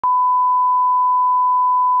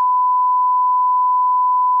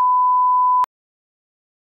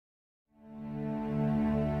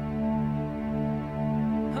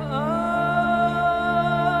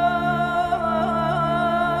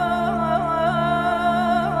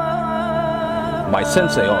My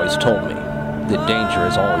sensei always told me that danger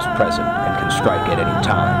is always present and can strike at any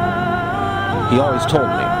time. He always told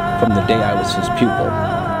me from the day I was his pupil,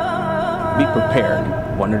 be prepared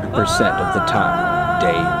 100% of the time,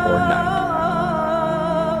 day or night.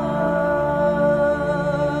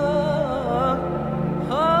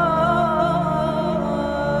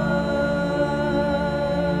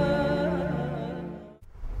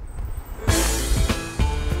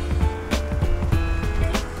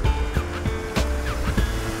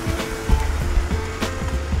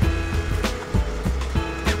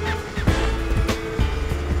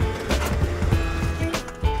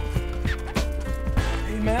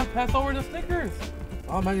 Man, pass over the Snickers.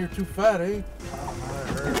 Oh man, you're too fat, eh? Oh man,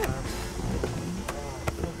 that hurt, man.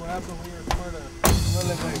 Look what happened when you're part of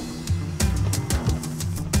Relevate.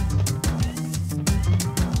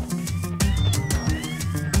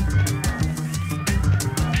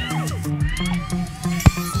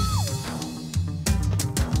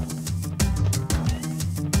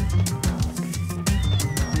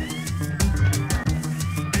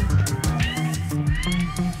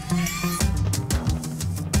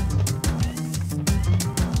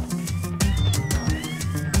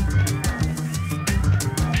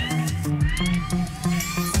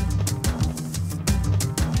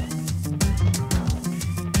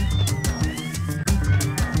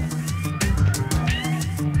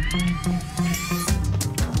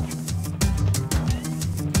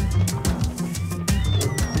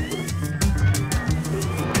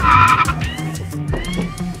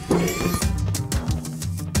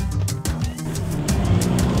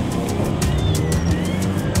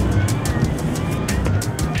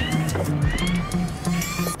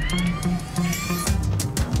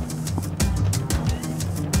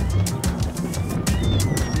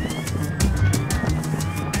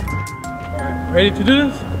 Ready to do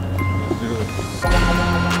this? Let's do this.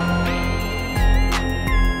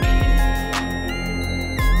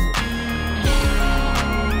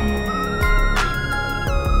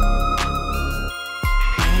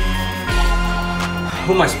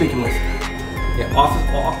 Who am I speaking with? Yeah,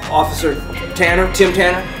 Officer Tanner, Tim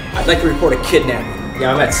Tanner. I'd like to report a kidnapping.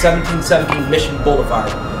 Yeah, I'm at 1717 Mission Boulevard.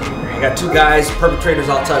 I got two guys, perpetrators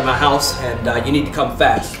outside my house, and you need to come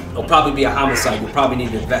fast. It'll probably be a homicide. You'll probably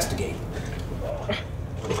need to investigate.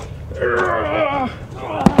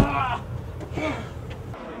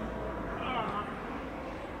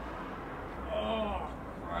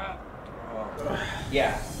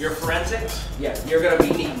 Yeah, you're forensic? Yeah, you're gonna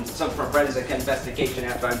be needing some forensic investigation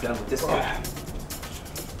after I'm done with this guy.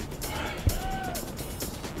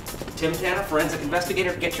 Tim Tanner, forensic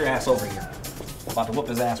investigator, get your ass over here. I'm about to whoop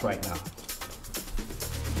his ass right now.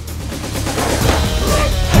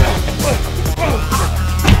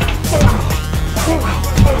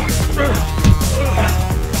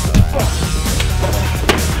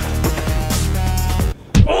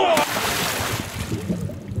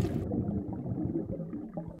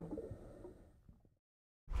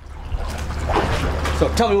 So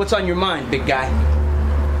tell me what's on your mind, big guy.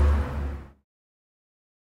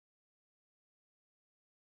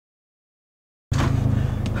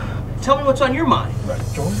 Tell me what's on your mind. Right,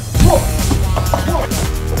 Jordan?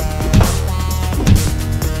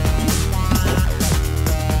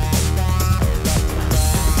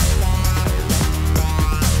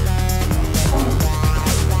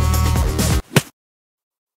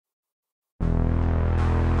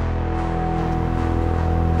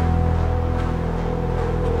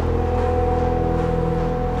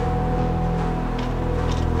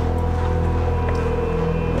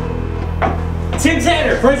 Tim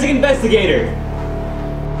Tanner, forensic investigator.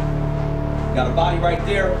 Got a body right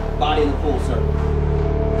there, body in the pool, sir.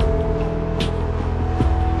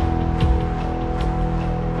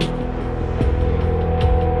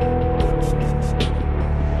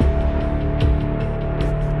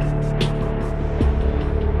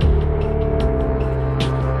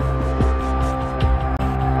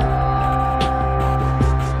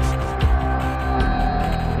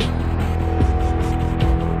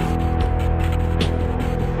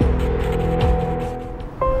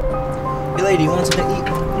 Lady wants to eat.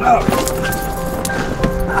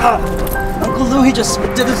 Uncle Lou, he just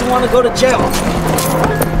doesn't want to go to jail.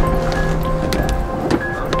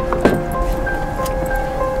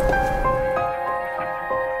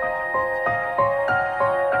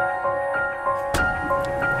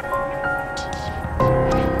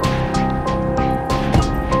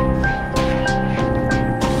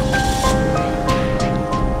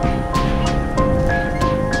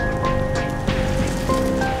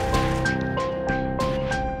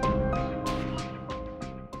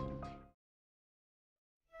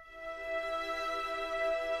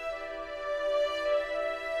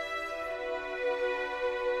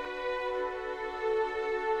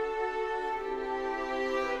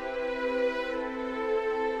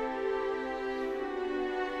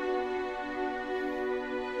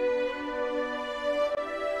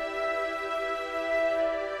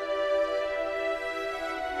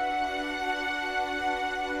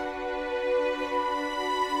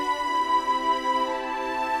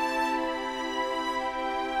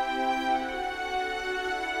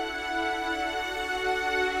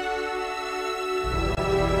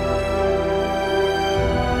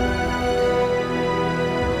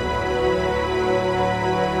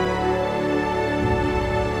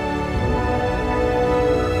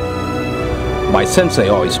 My sensei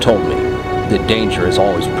always told me that danger is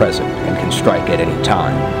always present and can strike at any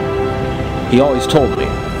time. He always told me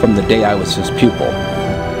from the day I was his pupil,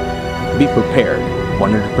 be prepared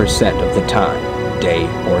 100% of the time, day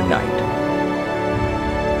or night.